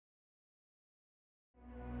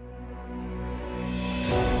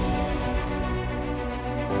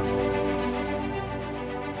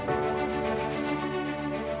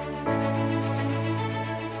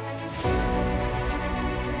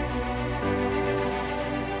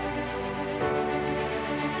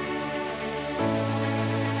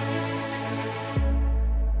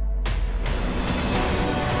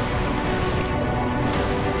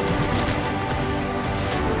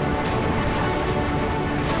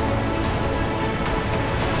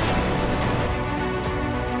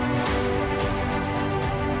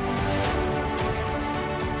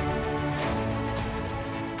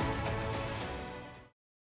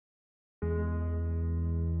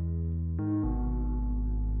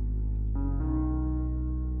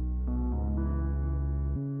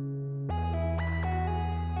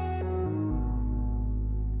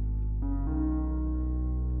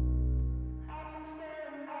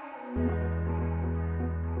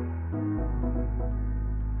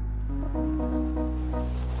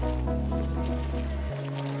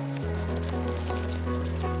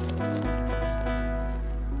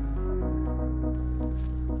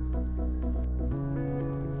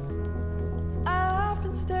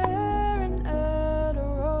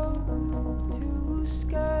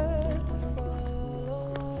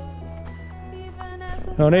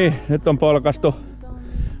No niin, nyt on polkastu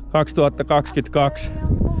 2022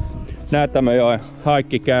 Näätämöjoen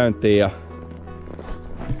haikki käyntiin ja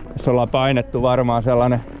tässä ollaan painettu varmaan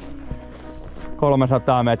sellainen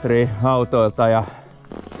 300 metriä autoilta ja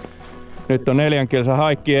nyt on 4 kilsan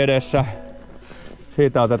haikki edessä.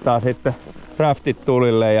 Siitä otetaan sitten raftit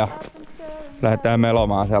tulille ja lähdetään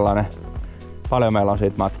melomaan sellainen. Paljon meillä on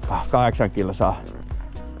siitä matkaa, 8 kilsaa.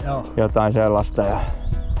 Joo. Jotain sellaista. Ja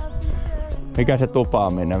mikä se tupa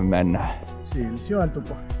on, minne mennään? Silisjoen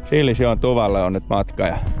tupa. Silisjoen tuvalle on nyt matka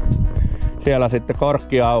ja siellä sitten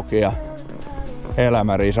korkki auki ja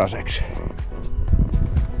elämä risaseksi.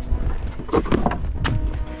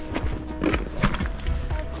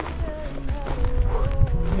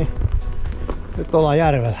 Nyt ollaan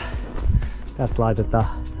järvellä. Tästä laitetaan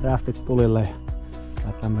raftit tulille ja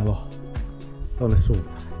lähdetään meloon tonne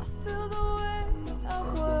suuntaan.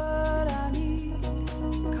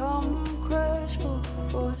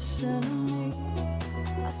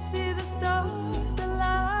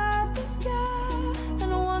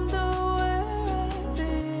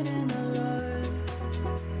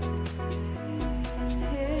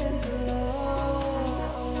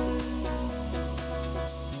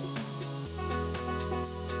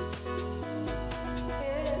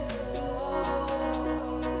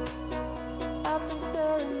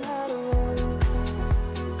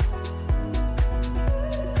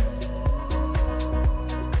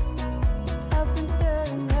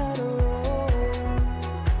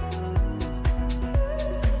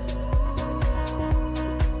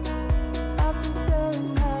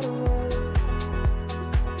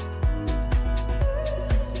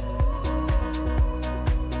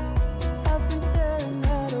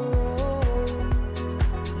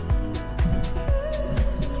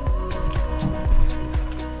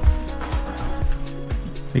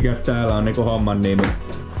 Mikäs täällä on niinku homman nimi?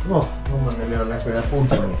 No, homman nimi on näköjään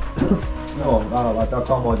Puntani. Joo, täällä laitetaan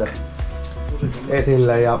kamoita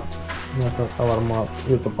esille ja varmaan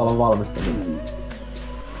iltapalon valmistaminen.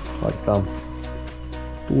 Laitetaan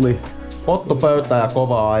tuli ottopöytä ja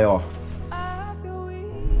kovaa ajoa.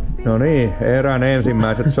 No niin, erän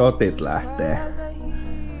ensimmäiset shotit lähtee.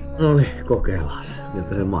 No niin, kokeillaan se,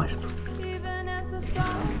 miltä se maistuu.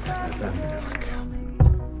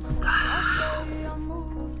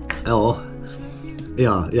 Joo,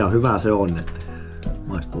 ja hyvää se on, että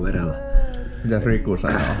maistuu verellä. Mitäs Riku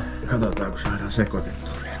sanoo? Katsotaan, kun saadaan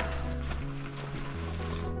sekoitettua vielä.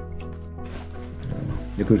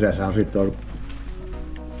 Ja kyseessä on sitten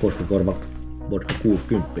koskakorva vodka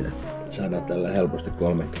 60. Saadaan tällä helposti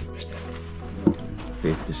 30. 50-60.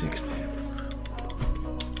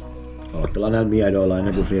 Aloitellaan näillä miedoilla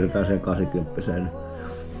ennen kuin siirrytään sen 80.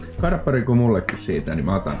 Kaadappa Riku mullekin siitä, niin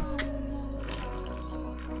mä otan.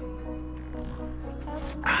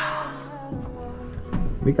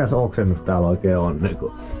 Mikäs oksennus täällä oikein on?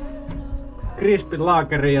 Krispin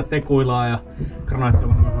laakeri ja tekuilaa ja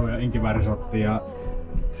granaattimehu ja inkiväärisotti ja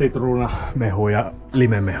sitruunamehu ja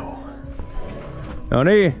limemehu. No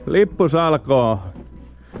niin, lippu salkoo.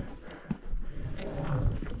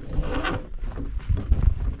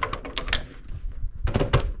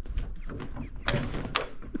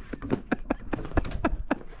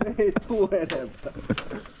 Ei tuu enempää.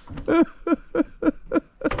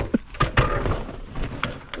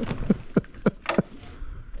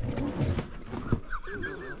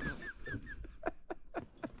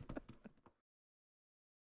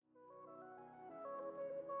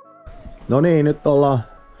 No niin, nyt ollaan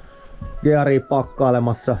gearia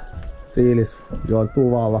pakkailemassa Silisjoen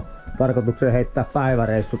tuvalla. Tarkoituksena heittää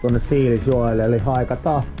päiväreissu tonne Silisjoelle, eli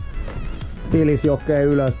haikataan Silisjokeen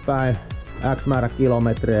ylöspäin X määrä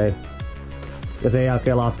kilometrejä ja sen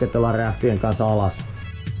jälkeen lasketellaan rähtien kanssa alas.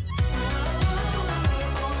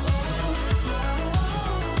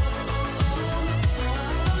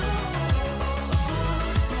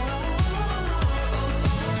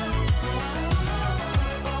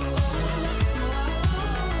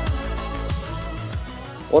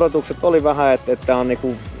 Odotukset oli vähän, että tää on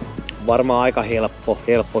niinku varmaan aika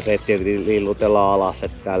helppo setti, että lillutellaan alas,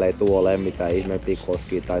 että täällä ei tule olemaan mitään ihmeempiä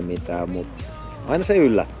koskia tai mitään, mutta aina se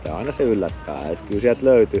yllättää. Et kyllä sieltä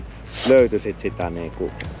löytyi sit sitä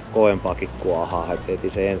niinku kovempaakin kuohaa, että heti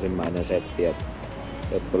se ensimmäinen setti, että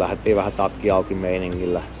kun lähdettiin vähän takki auki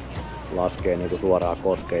meiningillä laskee niinku suoraan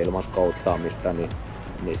koskeen ilman skouttaamista, niin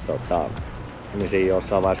siinä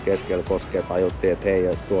jossain vaiheessa keskellä koskea tajuttiin, että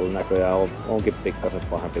hei, tuolla näköjään onkin pikkasen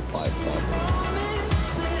pahempi paikka.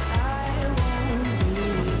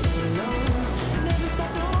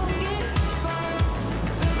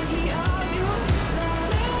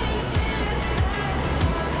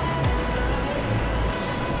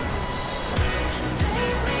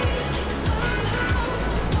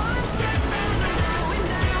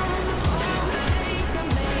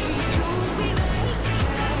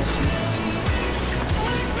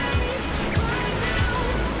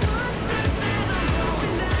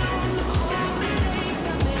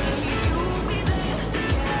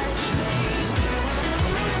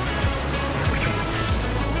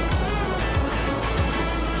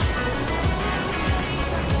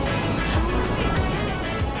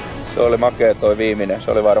 toi oli makea toi viimeinen.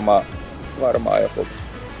 Se oli varmaan joku,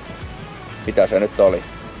 mitä se nyt oli,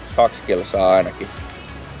 2 kilsaa ainakin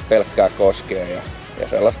pelkkää koskea ja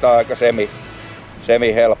sellaista aika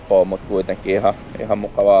semi helppoa, mutta kuitenkin ihan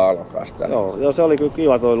mukavaa alokasta. Joo, se oli kyllä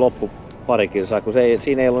kiva toi loppu pari kilsaa, kun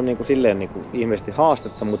siinä ei ollut niinku silleen niinku ihmeellisesti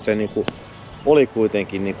haastetta, mutta se niinku oli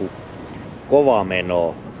kuitenkin niinku kova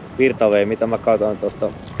menoa. Virtavei, mitä mä katsoin tuosta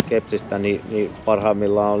kepsistä, niin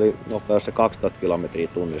parhaimmillaan oli nopeus se 12 kilometriä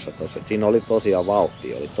tunnissa tossa. Siinä oli tosiaan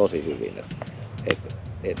vauhtia, oli tosi hyvin.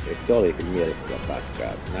 Se oli kyllä miellyttävä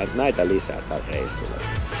pätkää. Näitä lisää tällä reissulla.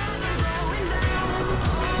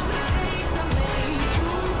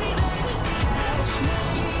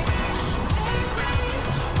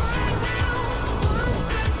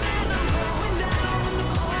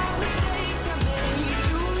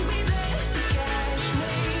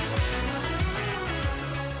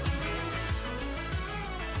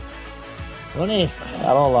 No niin,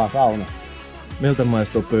 täällä ollaan sauna. Miltä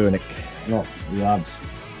maistuu pyynikki? No ihan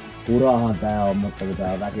kurahan tää on, mutta kun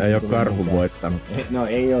tää on väkisin... Ei oo karhu voittanut. No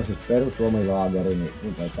ei oo siis perus Suomi-laageri,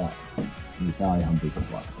 niin tää on ihan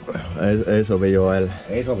pikkupasko. Ei sovi Joelle.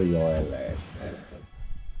 Ei sovi Joelle.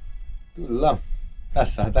 Kyllä,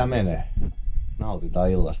 tässähän tää menee.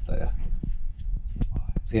 Nautitaan illasta ja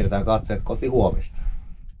siirretään katseet kohti huomista.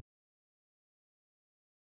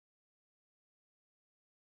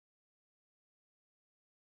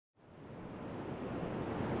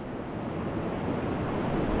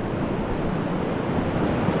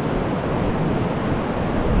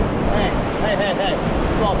 Hei,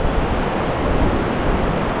 stop.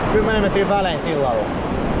 10 metrin välein sillalla.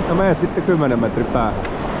 No mene sitten 10 metrin päähän.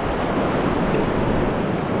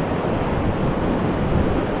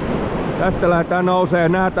 Tästä lähdetään nousee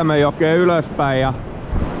Näätämöjokeen ylöspäin ja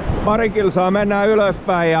pari kilsaa mennään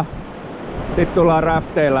ylöspäin ja sitten tullaan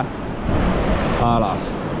räfteillä alas.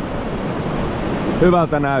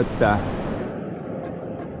 Hyvältä näyttää.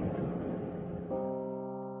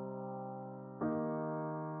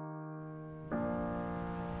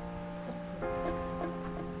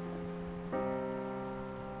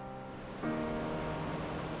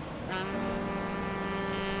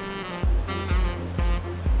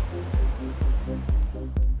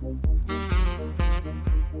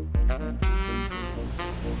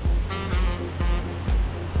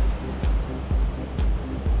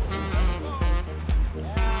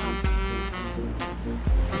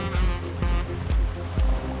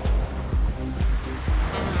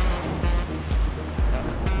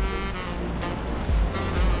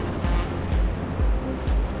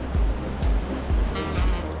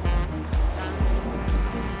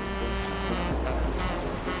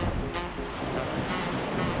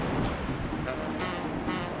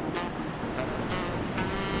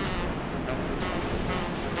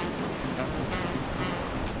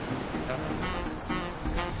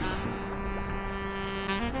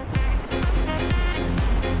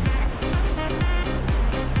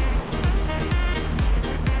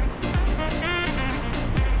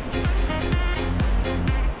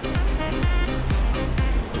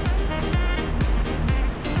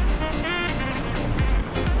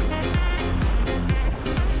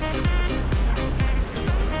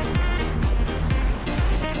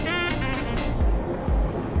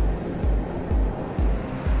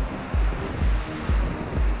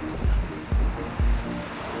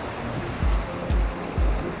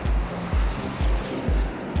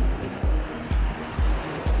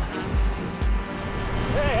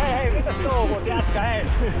 Jätkä, hei!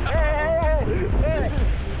 Hei!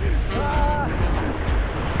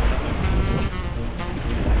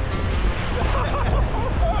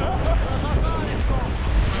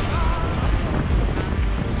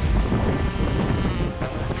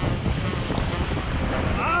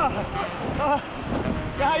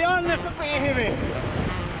 Tää Janne sopii hyvin!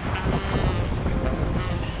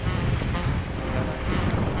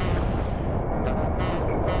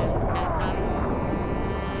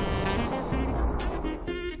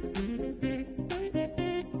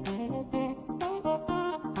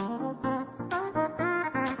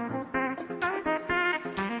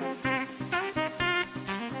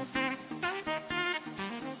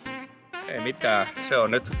 Ei mitään, se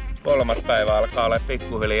on nyt 3. päivä, alkaa olla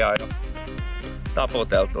pikkuhiljaa jo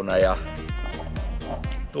taputeltuna ja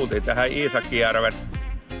tultiin tähän Iisakijärven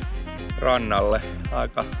rannalle.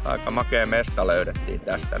 Aika makea mesta löydettiin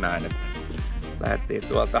tästä näin, että lähdettiin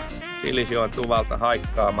tuolta Silisjoen tuvalta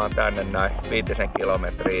haikkaamaan tänne näin 5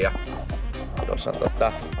 kilometriä ja tuossa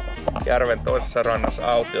järven toisessa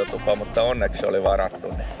rannassa autiotupa, mutta onneksi oli varattu.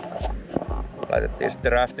 Niin laitettiin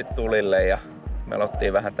sitten räftit tulille ja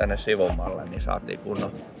melottiin vähän tänne sivummalle, niin saatiin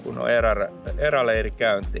kunnon eräleiri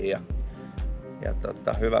käyntiin ja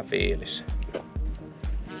hyvä fiilis.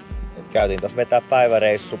 Käytiin tuossa vetää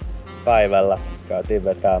päiväreissu päivällä. Käytiin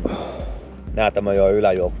vetää Näätämöjoen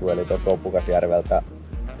yläjuoksu, eli tuosta Oppukasjärveltä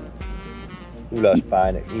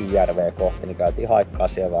ylöspäin Iijärveä kohti, niin käytiin haikkaa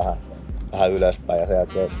siellä vähän ylöspäin ja sen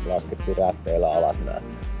jälkeen laskettiin rätteillä alas.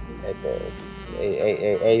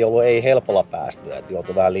 Ei helpolla päästyä, että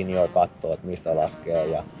joutui vähän linjoja katsoa, että mistä laskee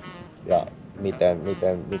ja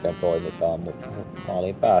miten toimitaan, mutta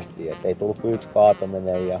maaliin päästiin, et ei tullut kuin yksi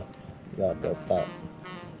kaatuminen ja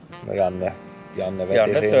Janne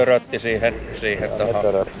törötti siihen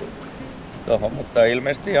tohon, mutta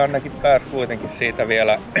ilmeisesti Jannekin pääsi kuitenkin siitä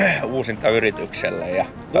vielä uusinta yritykselle.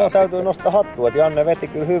 Joo, täytyy nostaa hattua, että Janne veti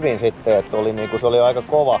kyllä hyvin sitten, että se oli aika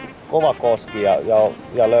kova koski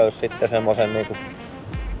ja löysi sitten semmosen niinku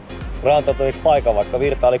rantautumispaikan, vaikka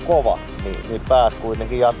virta oli kova, niin pääsi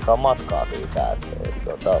kuitenkin jatkaa matkaa siitä,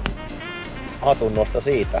 hatun nosto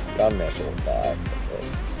siitä Janneen suuntaan.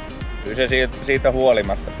 Kyllä se siitä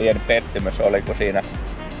huolimatta pieni pettymys oli, kun siinä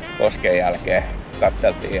kosken jälkeen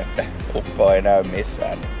katseltiin, että ukko ei näy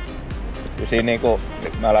missään. Kyllä siinä niinku,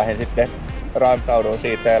 mä lähdin sitten rantaudun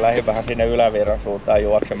siitä ja lähdin vähän sinne ylävirran suuntaan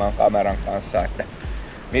juoksemaan kameran kanssa, että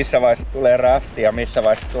missä vaiheessa tulee rafti ja missä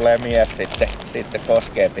vaiheessa tulee mies sitten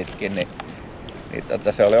koskee pitkin, niin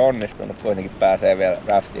se oli onnistunut kuitenkin pääsee vielä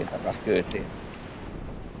raftiin takaisin kyytiin.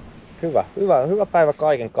 Hyvä päivä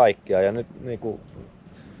kaiken kaikkiaan ja nyt niinku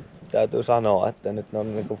täytyy sanoa, että nyt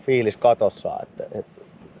on niinku fiilis katossa, että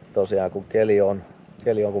tosiaan kun keli on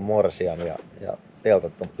kuin morsian ja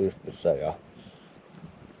teltat on pystyssä ja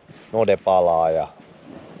node palaa ja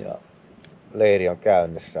leiri on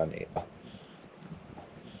käynnissä, niin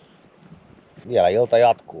vielä ilta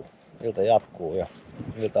jatkuu ja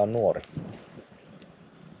ilta on nuori.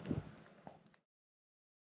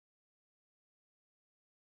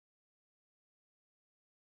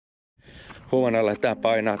 Huomenna lähdetään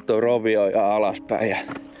painaa tuo Rovioja alaspäin ja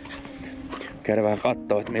käydään vähän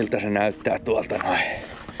kattoo, että miltä se näyttää tuolta noin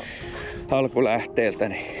alkulähteeltä,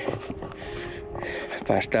 niin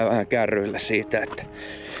päästään vähän kärryille siitä, että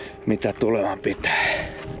mitä tulevan pitää.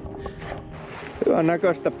 Hyvän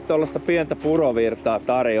näköistä tuollaista pientä purovirtaa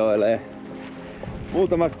tarjoilee.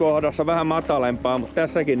 Muutamassa kohdassa vähän matalempaa, mutta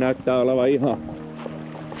tässäkin näyttää olevan ihan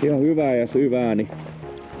hyvää ja syvää. Niin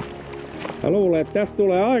mä luulen, että tästä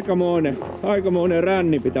tulee aikamoinen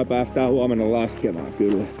ränni, pitää päästään huomenna laskemaan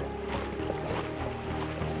kyllä.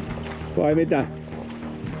 Vai mitä?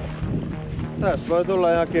 Tästä voi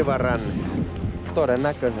tulla ihan kiva ränni.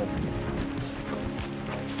 Todennäköisesti.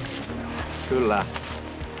 Kyllä.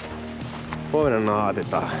 Huomenna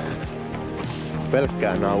naatitaan.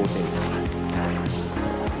 Pelkkää nautintaa.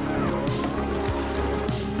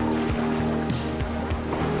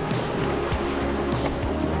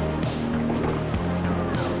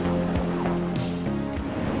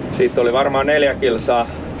 Siitä oli varmaan 4 kilsaa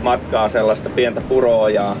matkaa sellaista pientä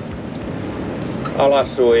puroojaa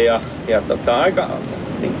alassuin ja aika,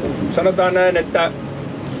 niin sanotaan näin, että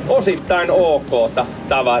osittain ok:ta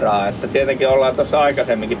tavaraa, että tietenkin ollaan tuossa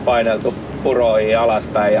aikaisemminkin paineltu puroojia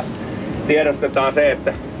alaspäin ja tiedostetaan se,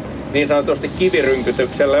 että niin sanotusti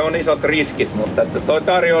kivirynkytykselle on isot riskit, mutta että toi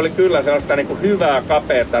tarjoili kyllä sellaista niin kuin hyvää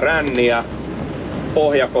kapeata ränniä,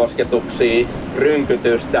 pohjakosketuksia,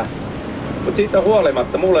 rynkytystä. Mutta siitä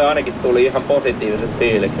huolimatta mulle ainakin tuli ihan positiiviset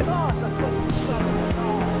fiilikset.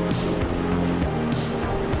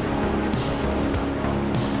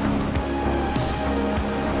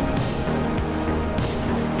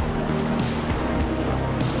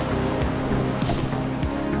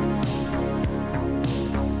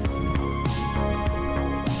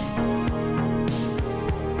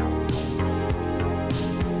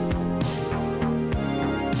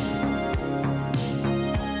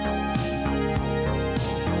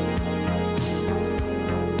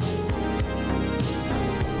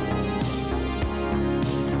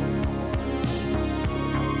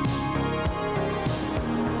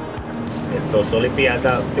 Tuossa oli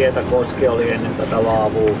pientä koskea oli ennen tätä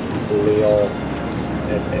laavua, tuli jo,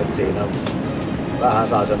 et siinä vähän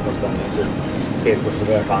saa semmoista niinku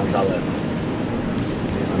sirkustuvia kansalle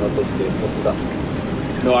niin sanotusti, mutta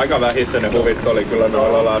No aika vähissä ne huvit oli kyllä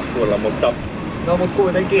noilla laskuilla, mutta no mut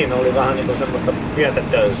kuitenkin oli vähän niinku semmoista pientä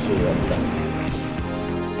töyssyä, että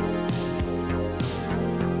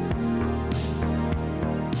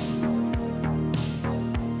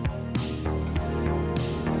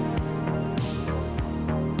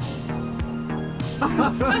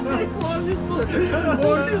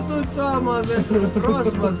Onnistuit saamaan sen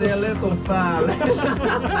rosvan siihen letun päälle.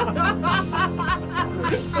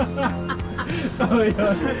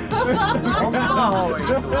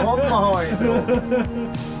 Homma hoituu.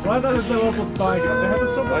 Laita nyt ne loput taikinat. Eihän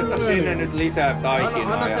tässä ole Laita sinne nyt lisää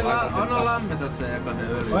taikinaa. Anna lämmetä se eka se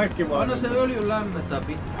öljy. Kaikki vaan. Anna se öljy lämmetä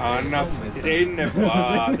pitää. Anna sinne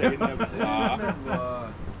vaan, sinne vaan.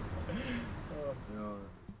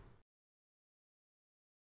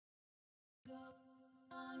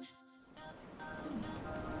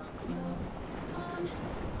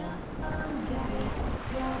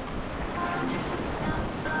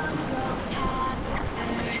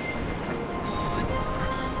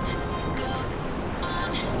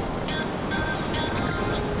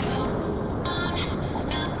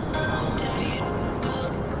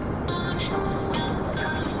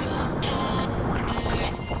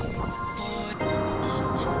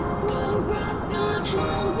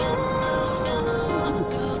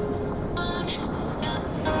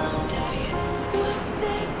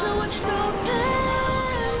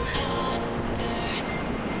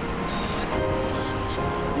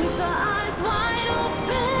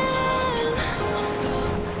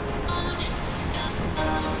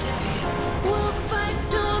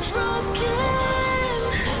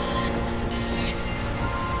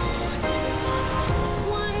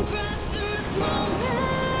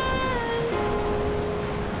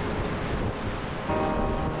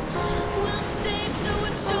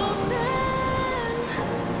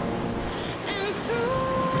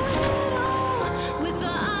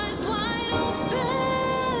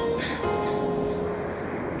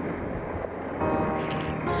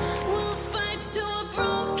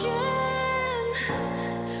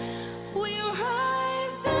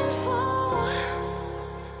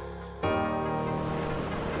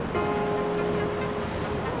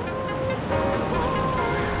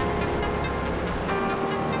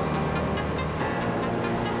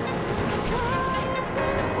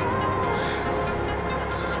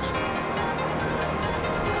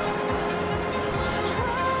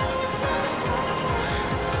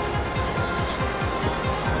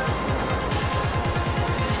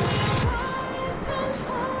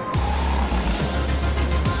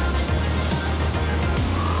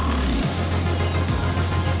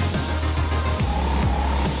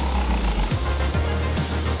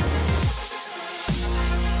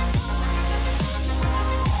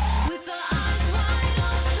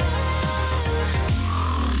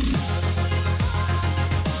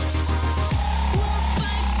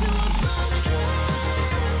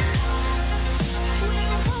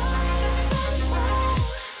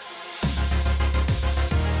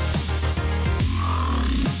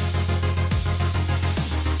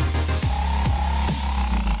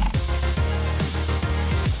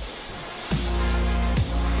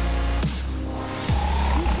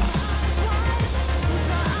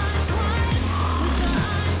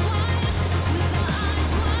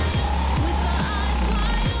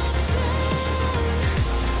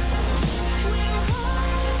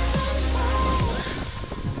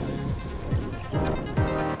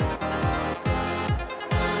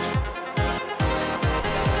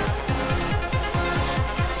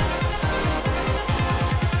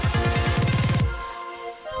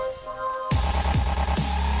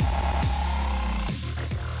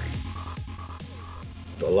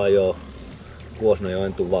 Ollaan jo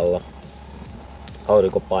Kuosnojoen tuvalla.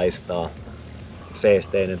 Aurinko paistaa.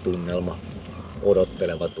 Seesteinen tunnelma.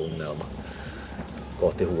 Odotteleva tunnelma.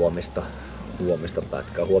 Kohti huomista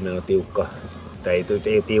pätkää. Huomenna on tiukka, tai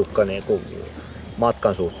ei tiukka niin kuin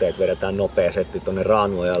matkan suhteet. Vedetään nopea setti tonne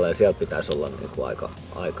Raanuojalle ja siellä pitäisi olla niin kuin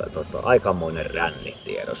aikamoinen ränni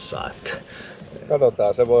tiedossa. Että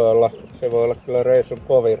katsotaan, se voi olla kyllä reissun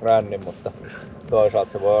kovin ränni, mutta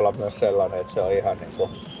toisaalta se voi olla myös sellainen, että se on ihan niin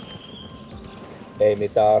kuin, ei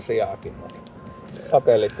mitään asiaakin.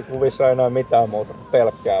 Satelliittikuvissa ei näy mitään muuta kuin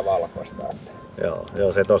pelkkää valkoista.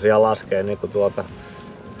 Joo, se tosiaan laskee niin kuin tuolta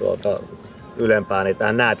ylempään niin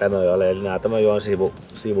tähän Näätämöjoelle, eli Näätämöjoen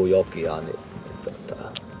sivujokia. Niin,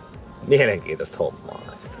 mielenkiintoista hommaa.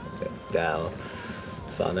 Tää on,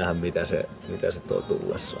 saa nähdä mitä se tuo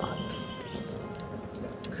tullessaan.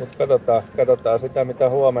 Mutta katsotaan sitä mitä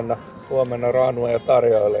huomenna Raanuoja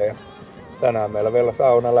tarjoilee. Ja tänään meillä vielä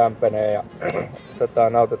sauna lämpenee ja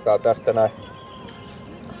nautitaan tästä näin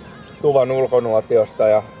tuvan ulkonuotiosta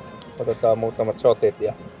ja otetaan muutamat shotit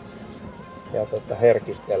ja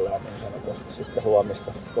herkistellään niin sanotusti sitten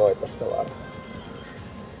huomista koitosta varmaan.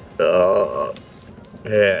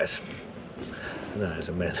 Jees. Näin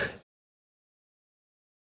se menee.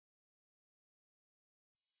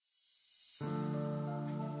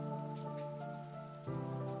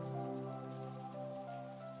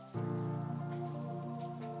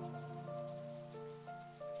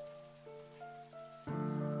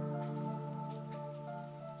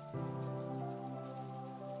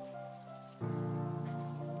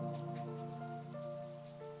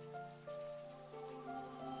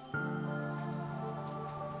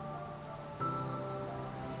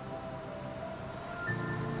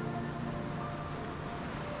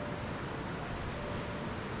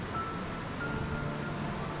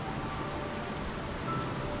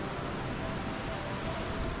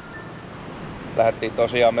 lähdettiin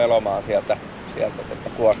tosiaan melomaan sieltä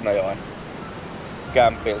Kuosnajoen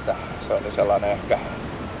kämpiltä. Se oli sellainen ehkä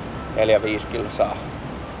 4-5 kilsaa.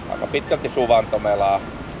 Aika pitkälti suvantomelaa,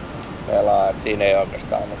 että siinä ei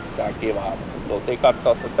oikeastaan ollut mitään kivaa. Tultiin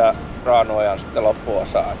katsoa tätä Raanuojan sitten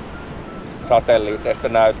loppuosaa. Satelliiteista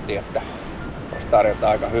näytti, että voisi tarjota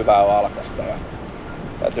aika hyvää valkoista. Ja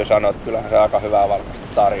täytyy sanoa, että kyllähän se aika hyvää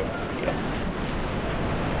valkoista tarjoaa.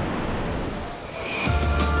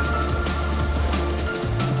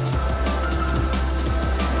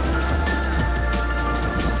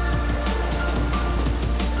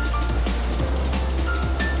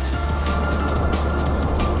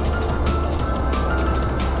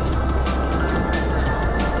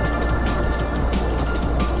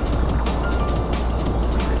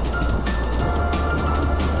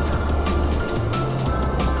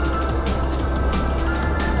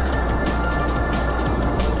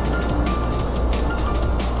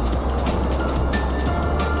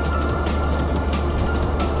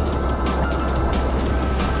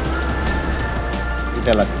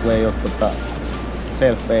 Itellä kun ei ole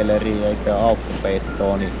self-baileriä eikä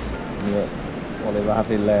aukkopeittoa, niin oli vähän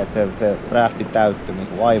silleen, että se rähti täyttyi niin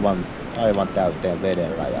kuin aivan täyteen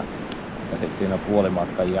vedellä. Ja sitten siinä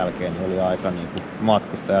puolimatkan jälkeen niin oli aika niin kuin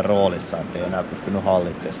matkustajan roolissa, ettei enää pystynyt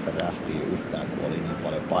hallitsemaan sitä rähtiä yhtään, kun oli niin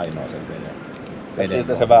paljon painoa sen veden.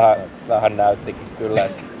 Siltä se vähän näyttikin kyllä,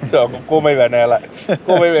 että se on kun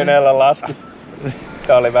kumiveneellä laski.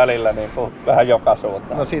 Se oli välillä niin kuin vähän joka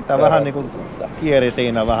suuntaan. No siitä vähän niin kuin kieri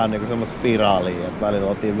siinä vähän niin kuin semmoista spiraalia, että välillä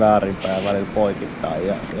oltiin väärinpäin ja välillä poikittain.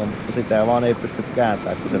 Mutta sitä vaan ei pysty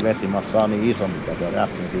kääntämään, kun se vesimassa on niin iso, mikä se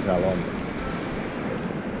rähtin sisällä on.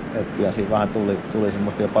 Ja siinä vähän tuli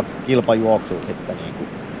semmoista jopa kilpajuoksua sitten niin kuin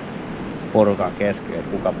porukan kesken,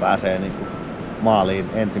 että kuka pääsee niin kuin maaliin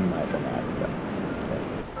ensimmäisenä.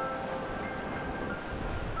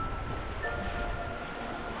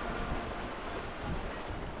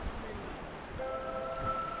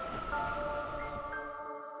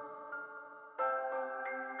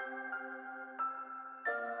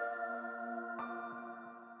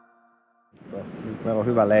 Nyt meillä on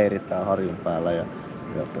hyvä leiri täällä harjun päällä ja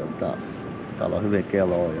täällä on hyvin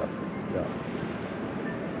keloa ja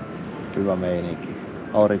hyvä meininki.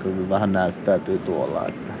 Aurinko vähän näyttäytyy tuolla,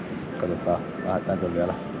 että katsotaan lähdetäänkö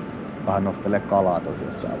vielä vähän nostelemaan kalaa tosi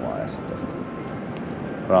jossain vaiheessa tuosta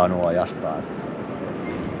Raanuojasta.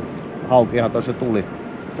 Haukihan tuossa tuli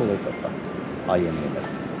aiemmin,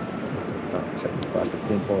 se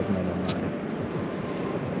päästettiin pois menemään.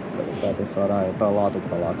 Katsotaan, että saadaan jotain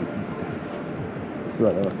laatukalaakin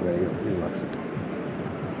syötävästi ei ole illaksi.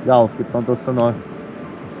 Jauskit on tuossa noin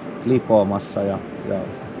lipoamassa ja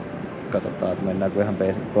katsotaan, että mennäänkö ihan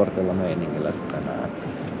korkealla meiningillä sitten tänään.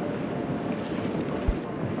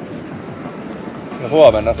 No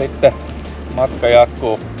huomenna sitten matka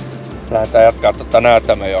jatkuu. Lähdetään jatkaa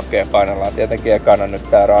Näätämöjokea. Painellaan tietenkin ekana nyt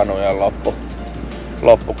tää Raanuojan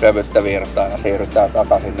loppu kevyttä virtaa ja siirrytään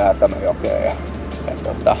takaisin Näätämöjokeen.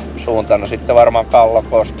 Ja suuntana sitten varmaan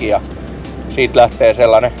Kallokoski ja siitä lähtee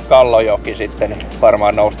sellainen Kallojoki sitten, niin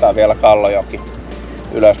varmaan noustaan vielä Kallojoki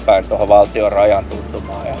ylöspäin tuohon valtion rajan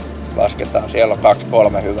tuntumaan ja lasketaan. Siellä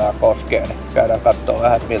on 2-3 hyvää koskea, niin käydään katsoa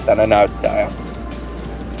vähän, miltä ne näyttää.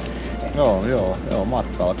 Joo,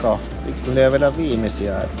 matka alkaa pikkuhiljaa vielä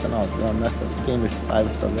viimeisiä, että nautitaan näistä viimeisistä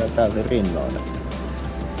päivistä on vielä täysin rinnoin.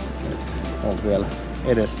 On vielä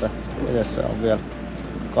edessä on vielä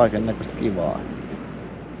kaiken näköistä kivaa.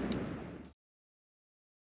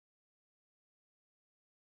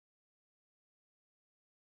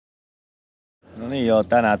 No niin joo,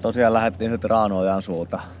 tänään tosiaan lähdettiin nyt Raanuojan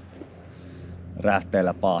suulta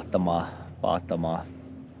rähteillä paahtamaan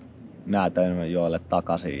Näätämöjoelle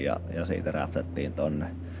takaisin ja siitä räpsättiin tonne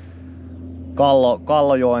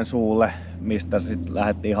Kallojoen suulle, mistä sitten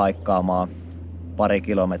lähdettiin haikkaamaan pari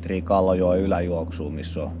kilometriä Kallojoen yläjuoksuun,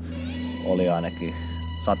 missä oli ainakin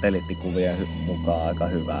satelliittikuvien mukaan aika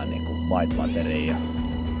hyvää niin kuin white materia.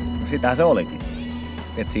 Sitähän se olikin.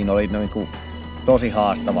 Et siinä oli niin kuin tosi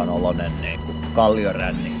haastavan oloinen niin kuin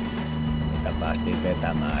kallioränni, mitä päästiin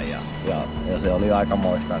vetämään ja se oli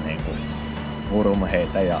aikamoista niin kuin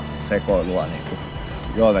hurumheitä ja sekoilua niin kuin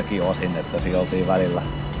joillakin osin, että siinä oltiin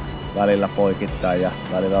välillä poikittain ja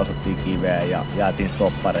välillä osuttiin kiveä ja jäätiin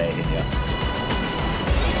stoppareihin.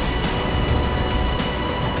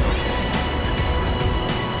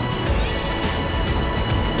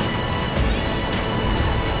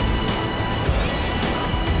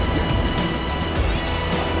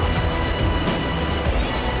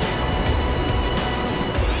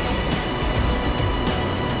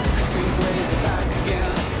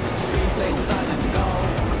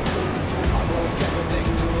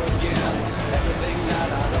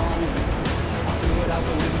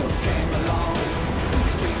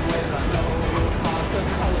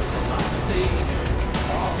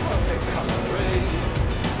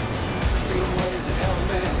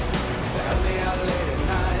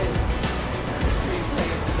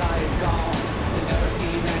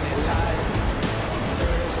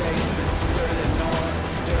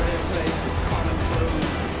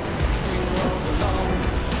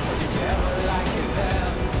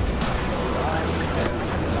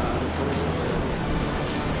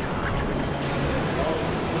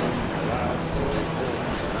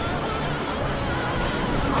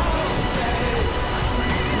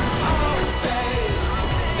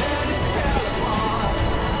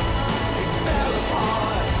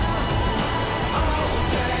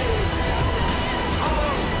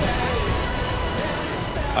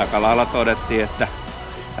 aika lailla todettiin,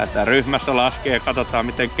 että ryhmässä laskee ja katsotaan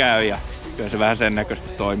miten käy. Ja kyllä se vähän sen näköistä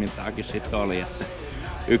toimintaakin sitten oli. Että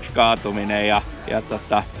yksi kaatuminen ja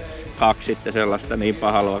 2 sitten sellaista niin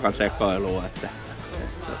pahaluokan sekoilua. Että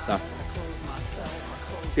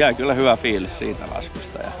jäi kyllä hyvä fiilis siitä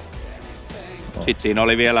laskusta. Ja sitten siinä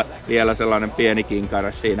oli vielä sellainen pieni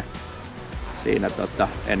kinkare siinä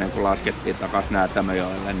ennen kuin laskettiin takaisin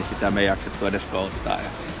Näätämöjoelle, niin sitä me ei jaksettu edes kouttaa.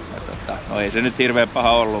 No ei se nyt hirveän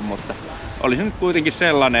paha ollut, mutta oli se nyt kuitenkin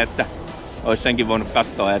sellainen, että olisi senkin voinut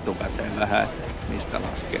katsoa etukäteen vähän, että mistä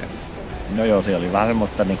laskee. No joo, se oli vähän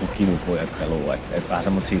semmoista niinku kivipujottelua, että vähän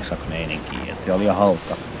semmoista zigzag-meininkiä. Se oli ihan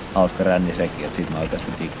hauska ränni sekin, että siitä mä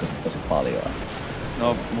oikeasti tikkasin tosi paljon.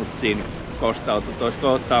 No, mutta siinä kostautui tois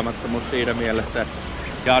kohtaamatta siinä mielessä, että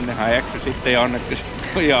Jannehan eksy sitten jonnekin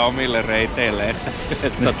ihan omille reiteille.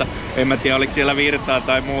 En mä tiedä oliko siellä virtaa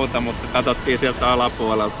tai muuta, mutta katsottiin sieltä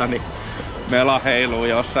alapuolelta, niin mela heiluu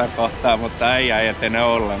jossain kohtaa, mutta ei etene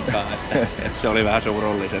ollenkaan. Että se oli vähän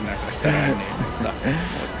surullisen näköistä.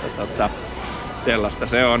 Mutta sellaista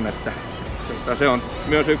se on, että se on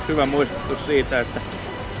myös yksi hyvä muistutus siitä, että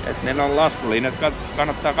ne on laskulinjat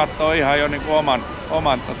kannattaa katsoa ihan jo niin kuin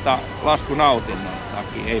oman laskunautinnon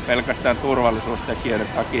takia. Ei pelkästään turvallisuustekijöiden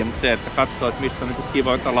takia, mutta se, että katsoo, että mistä on niin kuin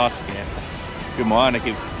kivointa laskea. Että kyllä mua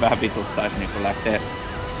ainakin vähän vituttaisi niin kuin lähteä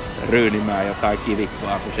ryynimään jotain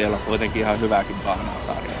kivikkoa, kun siellä on kuitenkin ihan hyvääkin pahnaa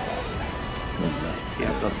tarjolla.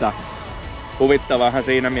 Ja huvittavaahan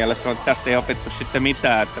siinä mielessä on, että tästä ei opittu sitten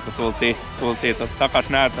mitään, että kun tultiin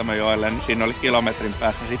takaisin Näätämöjoelle, niin siinä oli kilometrin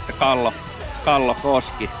päässä sitten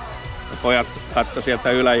Kallokoski. Ja pojat katsoi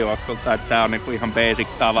sieltä yläjuoksulta, että tää on niinku ihan basic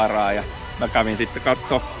tavaraa. Ja mä kävin sitten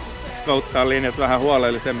kouttaa linjat vähän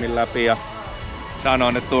huolellisemmin läpi ja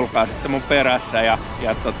sanoin, että tulkaa sitten mun perässä. Ja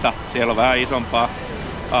siellä on vähän isompaa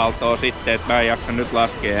aaltoa sitten, että mä en jaksa nyt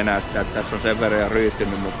laskea enää sitä, että tässä on sen verran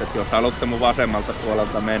ryytynyt. Mutta jos haluatte mun vasemmalta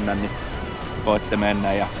puolelta mennä, niin voitte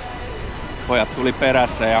mennä. Ja pojat tuli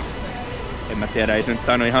perässä ja en mä tiedä, ei se nyt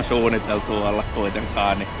tainnut ihan suunniteltua olla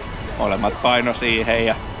kuitenkaan. Niin molemmat paino siihen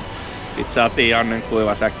ja sit saatiin Jannen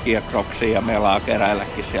kuivasäkkiä ja kroksia ja melaa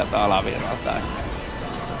keräilläkin sieltä alavirralta.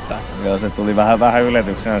 Joo, se tuli vähän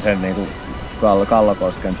yllätyksenä sen niinku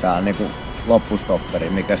Kallokosken tää niinku loppustopperi,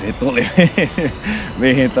 mikä siitä tuli,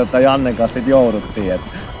 mihin Jannen kanssa sit jouduttiin.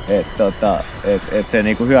 Et se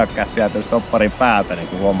niinku hyökkäsi sieltä stopparin päältä,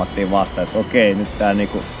 niinku huomattiin vasta, että okei, nyt tää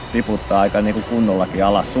niinku tiputtaa aika niinku kunnollakin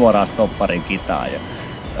alas suoraan stopparin kitaan.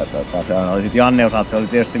 Se oli sit Janne osalta, se oli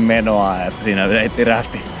tietysti menoa, että siinä heitti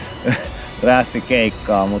rähti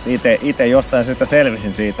keikkaa, mutta ite jostain syystä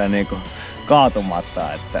selvisin siitä niinku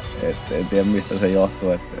kaatumatta, että en tiedä mistä se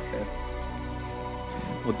johtuu.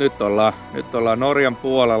 Mut nyt ollaan Norjan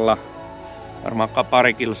puolella, varmaan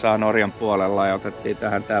pari kilsaa Norjan puolella ja otettiin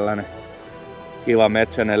tähän tällainen kiva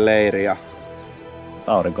metsäinen leiri. Ja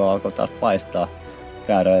aurinko alkoi taas paistaa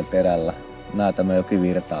kääröjen terällä. Näätämöjoki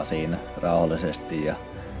virtaa siinä rauhallisesti ja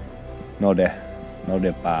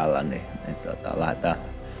node päällä, niin lähdetään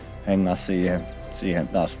hengaa siihen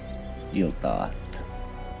taas iltaa.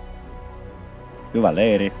 Hyvä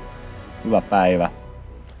leiri, hyvä päivä,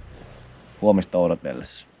 huomista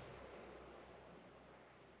odotellessa.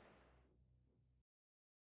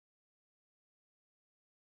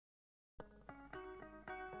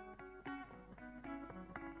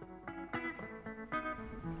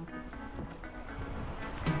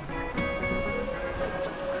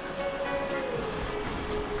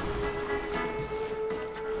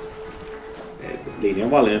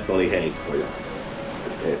 Linjan valinnat oli heikkoja.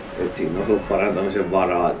 Et siinä on ollut parantamisen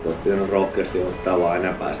varaa, että olisi pitänyt rohkeasti ottaa vaan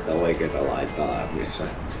enää päästä oikeita laitaa, missä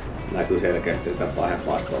näkyy selkeästi tätä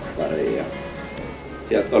pahempaa stopparia.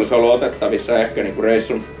 Sieltä olisi ollut otettavissa ehkä niinku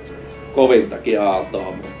reissun kovintakin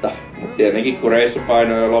aaltoa, mutta tietenkin kun reissu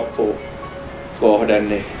painoi jo loppuun kohden,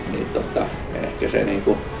 niin ehkä se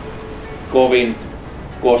niinku kovin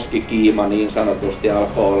koskikiima niin sanotusti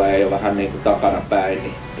alkoi olemaan jo vähän niinku takana päin,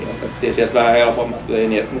 niin otettiin sieltä vähän helpommat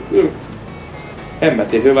linjat, mutta kyllä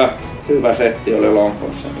hemmetin hyvä setti oli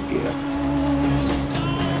Lonkossakin.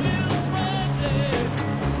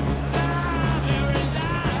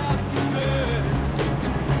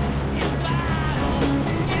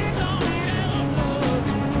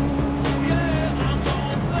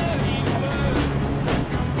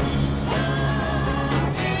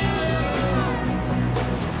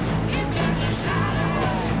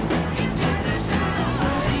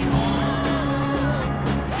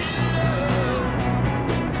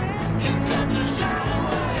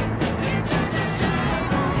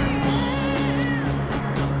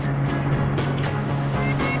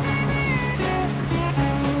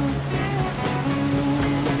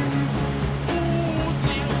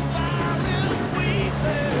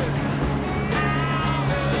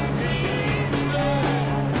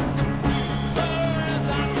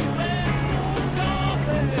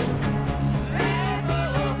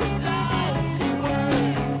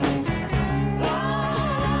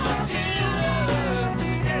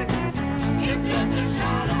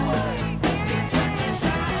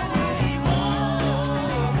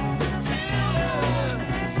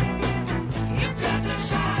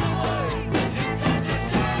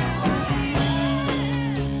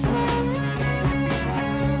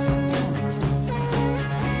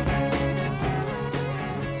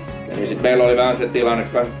 meillä oli vähän se tilanne,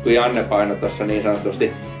 kun Janne painoi tuossa niin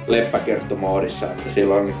sanotusti leppäkerttumoodissa, että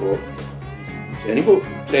silloin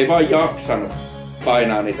se ei vaan jaksanut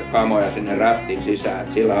painaa niitä kamoja sinne rästin sisään. Et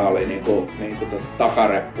sillä oli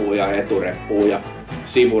takareppuja ja etureppuja ja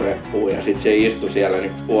sivureppuja ja sitten se istui siellä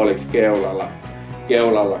puoliksi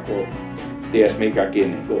keulalla kun ties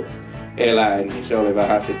mikäkin eläin, niin se oli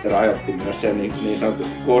vähän sitten rajoitti myös sen niin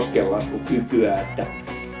sanotusti koskenlaskukykyä, että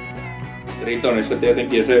Tritonissa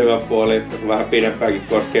tietenkin se hyvä puoli, että kun vähän pidempäänkin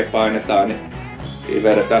koskea painetaan, niin siinä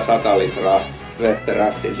vedetään 100 litraa vettä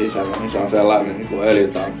rästin sisällä, niin se on sellainen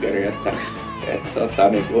öljytankkeri, että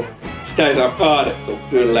sitä ei saa kaadettua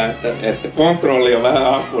kyllä, että kontrolli on vähän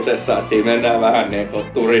happusessa, että siinä mennään vähän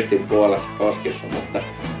turistin puolessa koskissa, mutta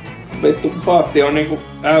vittu kun paatti on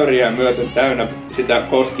äyriä myöten täynnä sitä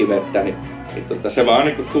koskivettä, niin se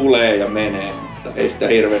vaan tulee ja menee, mutta ei sitä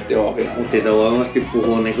hirveästi ohjaa. Mutta siitä voi myöskin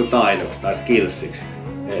puhua taidoksi tai skillsiksi.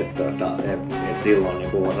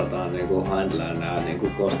 Silloin osataan handlaa nämä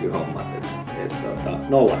koskihommat.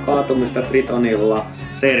 Nolla kaatumista Tritonilla,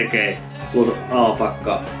 Sergei plus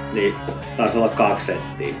Alpakka, niin taisi olla 2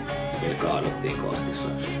 settiä, millä kaaduttiin koskissa.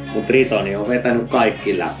 Mutta Tritoni on vetänyt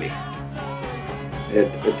kaikki läpi.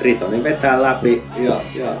 Tritoni vetää läpi ja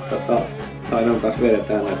Taidon kanssa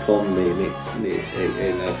vedetään näitä hommia, niin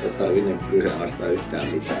ei näistä tarvitse kyseenalaistaa yhtään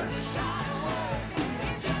mitään.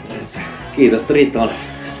 Kiitos Triton,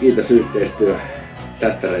 kiitos yhteistyö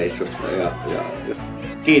tästä reissusta ja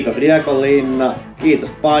kiitos Riekonlinna, kiitos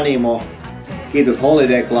Panimo, kiitos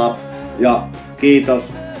Holiday Club ja kiitos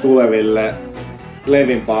tuleville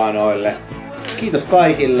levinpaanoille. Kiitos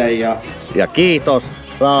kaikille ja kiitos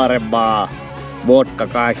Saarenmaa vodka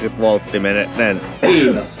 80 volttimenen.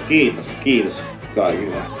 Kiitos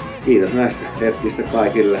kaikille. Kiitos näistä hetkistä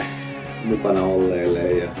kaikille mukana olleille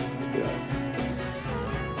ja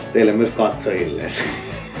teille myös katsojille.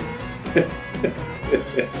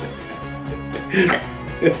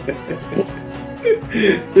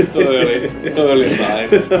 Toi oli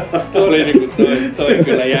aivan. Toi oli toi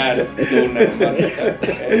kyllä jäänyt tunnelmasta.